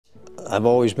I've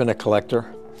always been a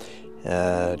collector.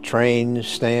 Trains,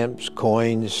 stamps,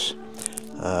 coins,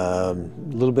 a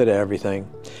little bit of everything.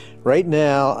 Right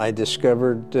now, I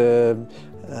discovered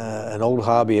an old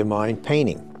hobby of mine,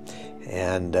 painting.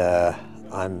 And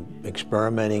I'm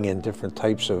experimenting in different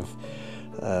types of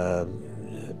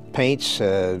paints,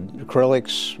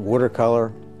 acrylics,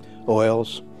 watercolor,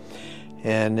 oils,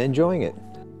 and enjoying it.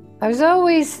 I was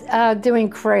always doing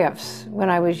crafts when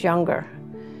I was younger.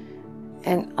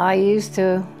 And I used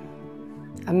to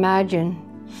imagine,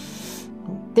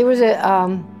 there was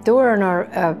a door in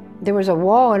our, there was a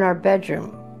wall in our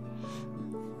bedroom.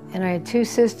 And I had two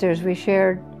sisters, we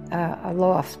shared a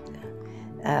loft,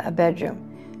 a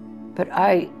bedroom. But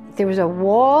there was a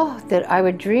wall that I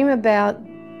would dream about,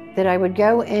 that I would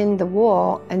go in the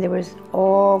wall and there was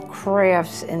all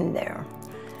crafts in there.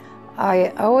 I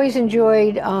always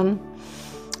enjoyed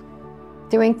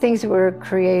doing things that were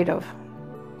creative.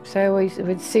 So I always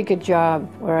would seek a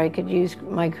job where I could use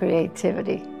my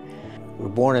creativity. We were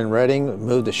born in Reading,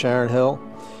 moved to Sharon Hill,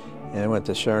 and I went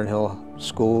to Sharon Hill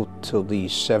School till the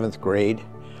 7th grade.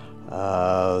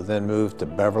 Then moved to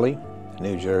Beverly,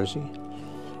 New Jersey,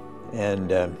 and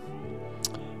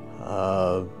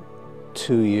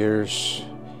 2 years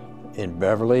in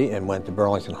Beverly and went to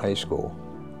Burlington High School.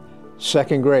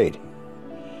 2nd grade,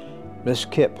 Miss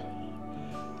Kipp.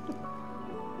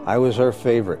 I was her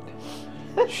favorite.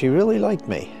 She really liked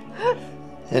me.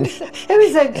 And it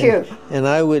was so cute. And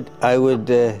I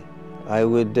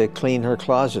would clean her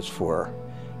closets for her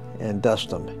and dust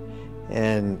them.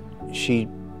 And she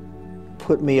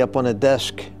put me up on a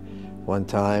desk one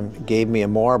time, gave me a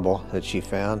marble that she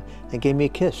found, and gave me a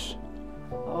kiss.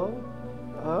 Oh.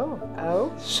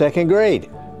 2nd grade.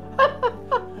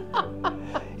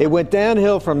 It went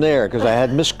downhill from there because I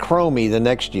had Miss Cromie the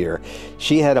next year.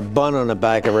 She had a bun on the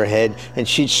back of her head and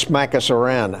she'd smack us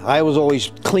around. I was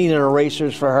always cleaning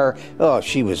erasers for her. Oh,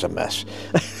 she was a mess.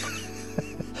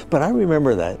 But I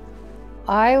remember that.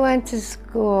 I went to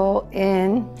school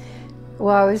I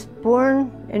was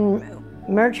born in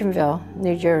Merchantville,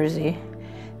 New Jersey,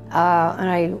 and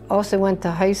I also went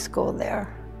to high school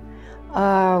there.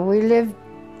 We lived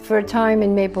for a time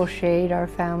in Maple Shade, our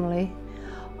family.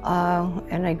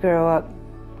 And I grew up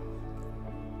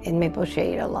in Maple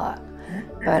Shade a lot.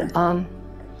 But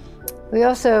we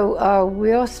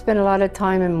also spent a lot of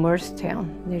time in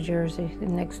Morristown, New Jersey, the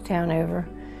next town over.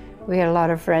 We had a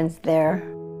lot of friends there.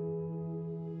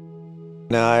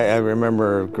 Now I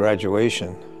remember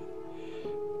graduation.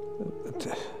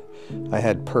 I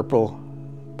had purple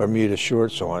Bermuda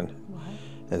shorts on.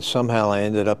 And somehow I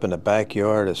ended up in the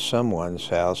backyard of someone's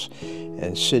house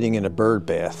and sitting in a bird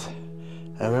bath.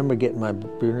 I remember getting my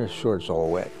Bermuda shorts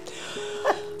all wet.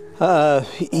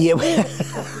 Yeah,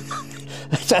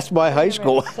 that's my high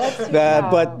school.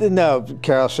 But no,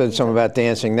 Carol said something about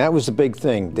dancing. That was the big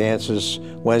thing. Dances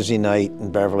Wednesday night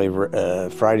in Beverly,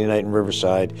 Friday night in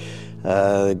Riverside.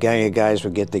 The gang of guys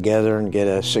would get together and get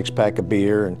a 6-pack of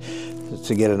beer and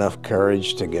to get enough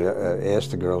courage to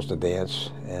ask the girls to dance.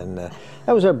 And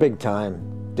that was our big time,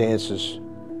 dances,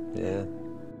 yeah.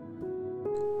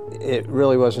 It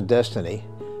really wasn't destiny.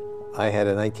 I had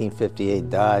a 1958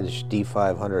 Dodge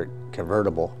D500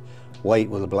 convertible, white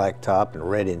with a black top and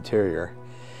red interior.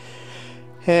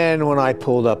 And when I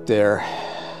pulled up there,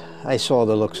 I saw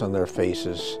the looks on their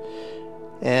faces,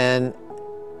 and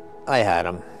I had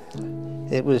them.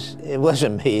 It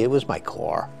wasn't me, it was my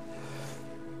car.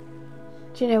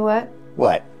 Do you know what?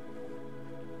 What?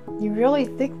 You really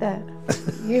think that.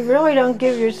 You really don't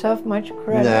give yourself much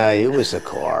credit. No, it was the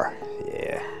car,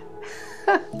 yeah.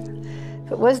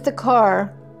 If it was the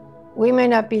car, we may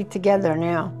not be together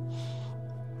now.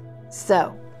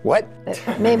 So. What?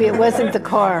 Maybe it wasn't the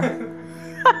car.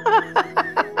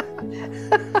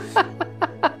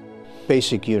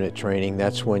 Basic unit training,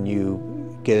 that's when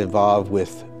you get involved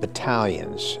with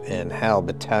battalions and how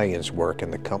battalions work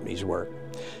and the companies work.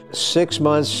 6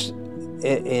 months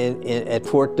at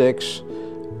Fort Dix,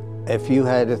 if you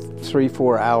had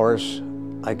 3-4 hours,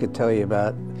 I could tell you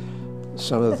about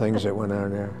some of the things that went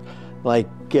on there. Like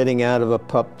getting out of a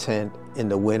pup tent in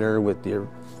the winter with your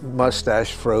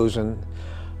mustache frozen,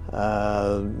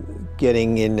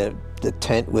 getting in the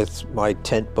tent with my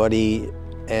tent buddy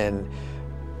and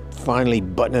finally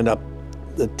buttoning up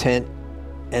the tent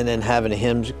and then having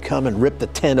him come and rip the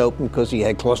tent open because he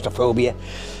had claustrophobia.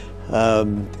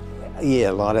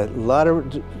 Yeah, a lot of.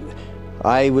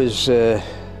 I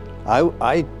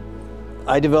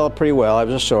developed pretty well. I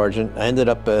was a sergeant. I ended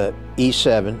up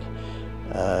E7,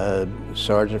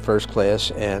 sergeant first class,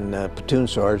 and platoon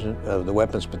sergeant of the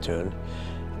weapons platoon.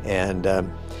 And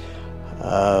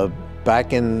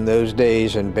back in those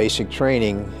days in basic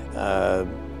training,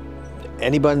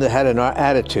 anybody that had an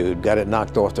attitude got it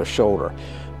knocked off their shoulder.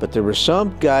 But there were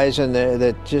some guys in there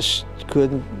that just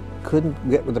couldn't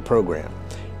get with the program.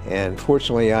 And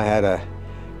fortunately, I had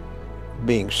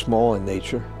being small in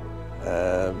nature,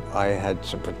 I had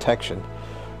some protection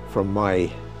from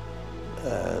my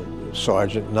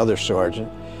sergeant, another sergeant,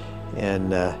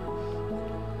 and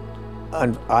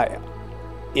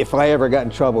if I ever got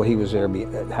in trouble, he was there,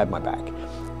 had my back.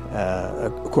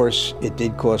 Of course, it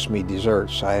did cost me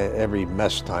desserts. Every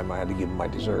mess time I had to give him my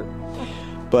dessert.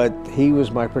 But he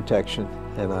was my protection,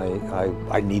 and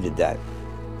I needed that.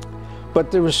 But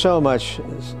there was so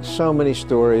many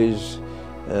stories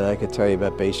that I could tell you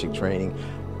about basic training.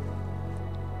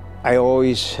 I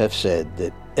always have said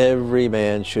that every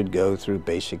man should go through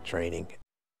basic training.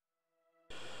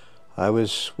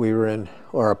 We were in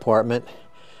our apartment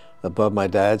above my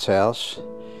dad's house,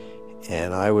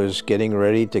 and I was getting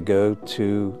ready to go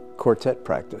to quartet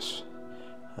practice.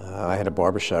 I had a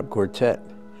barbershop quartet,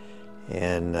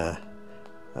 and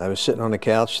I was sitting on the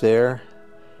couch there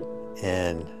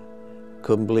and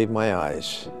couldn't believe my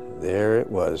eyes. There it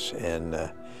was, and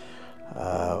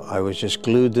I was just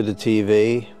glued to the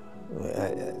TV.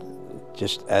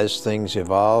 Just as things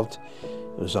evolved,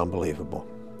 it was unbelievable.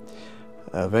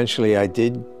 Eventually I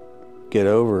did get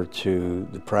over to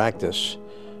the practice,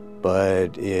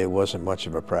 but it wasn't much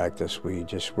of a practice. We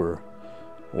just were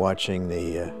watching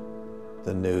the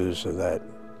news of that,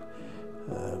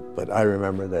 but I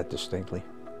remember that distinctly.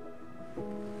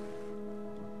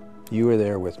 You were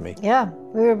there with me. Yeah,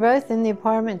 we were both in the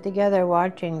apartment together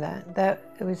watching that.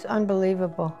 It was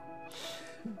unbelievable.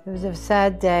 It was a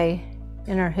sad day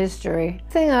in our history.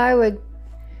 The thing I would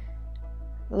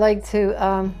like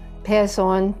to pass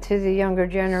on to the younger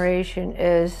generation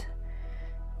is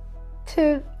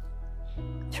to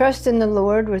trust in the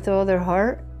Lord with all their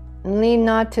heart and lean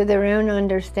not to their own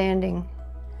understanding.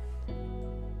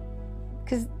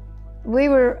 Because we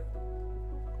were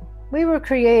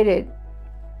created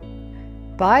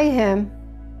by Him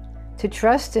to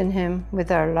trust in Him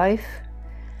with our life.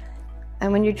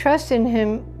 And when you trust in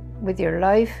Him with your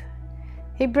life,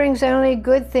 He brings only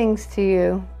good things to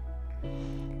you.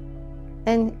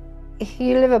 And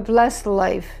you live a blessed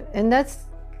life. And that's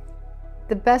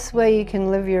the best way you can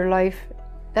live your life.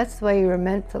 That's the way you were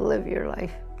meant to live your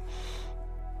life.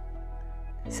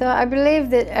 So I believe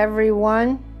that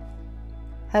everyone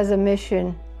has a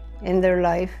mission in their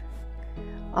life.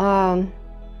 And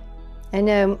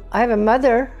I have a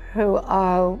mother who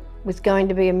was going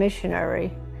to be a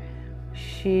missionary.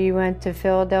 She went to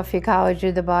Philadelphia College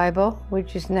of the Bible,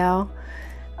 which is now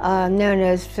known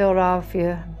as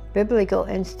Philadelphia Biblical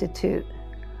Institute.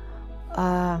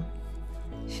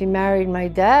 She married my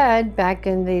dad back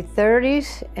in the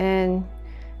 30s and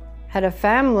had a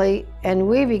family, and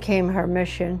we became her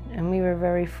mission, and we were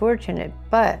very fortunate.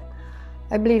 But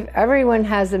I believe everyone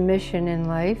has a mission in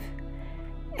life,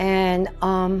 and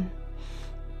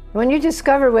when you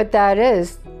discover what that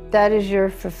is your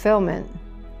fulfillment.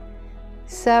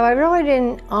 So I really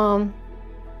didn't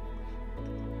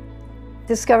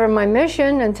discover my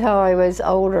mission until I was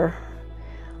older.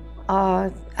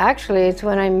 Actually, it's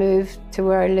when I moved to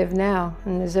where I live now,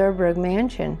 in the Zerberg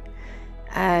mansion.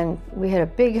 And we had a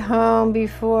big home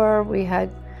before, we had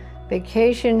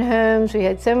vacation homes, we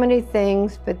had so many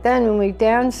things. But then when we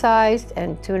downsized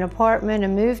and to an apartment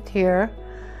and moved here,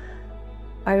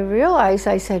 I realized,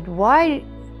 I said, I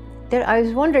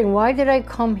was wondering, why did I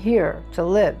come here to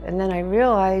live? And then I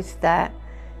realized that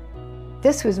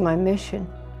this was my mission.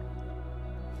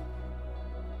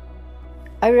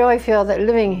 I really feel that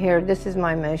living here, this is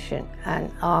my mission.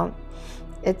 And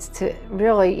it's to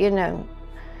really,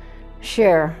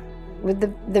 share with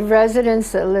the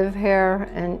residents that live here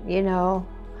and,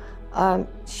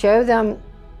 show them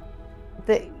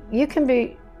that you can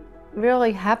be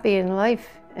really happy in life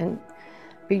and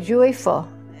be joyful.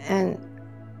 And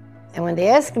when they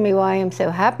ask me why I'm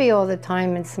so happy all the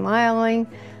time and smiling,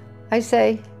 I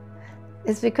say,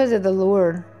 it's because of the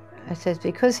Lord. I say, it's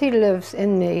because He lives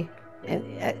in me,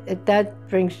 and that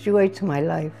brings joy to my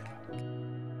life.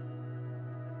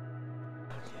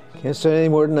 Can't say any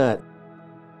more than that.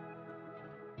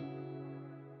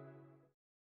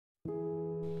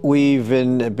 We've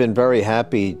been very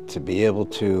happy to be able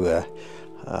to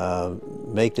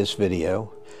make this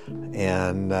video,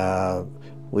 and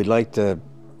we'd like to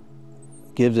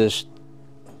give this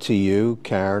to you,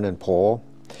 Karen and Paul,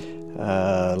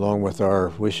 along with our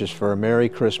wishes for a Merry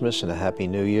Christmas and a Happy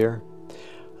New Year,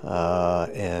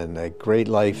 and a great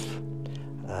life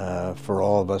for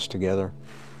all of us together.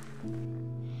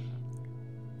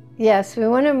 Yes, we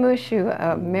want to wish you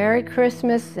a Merry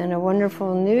Christmas and a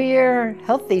wonderful New Year,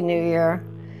 healthy New Year,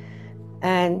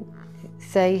 and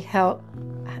say how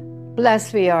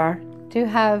blessed we are to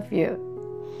have you.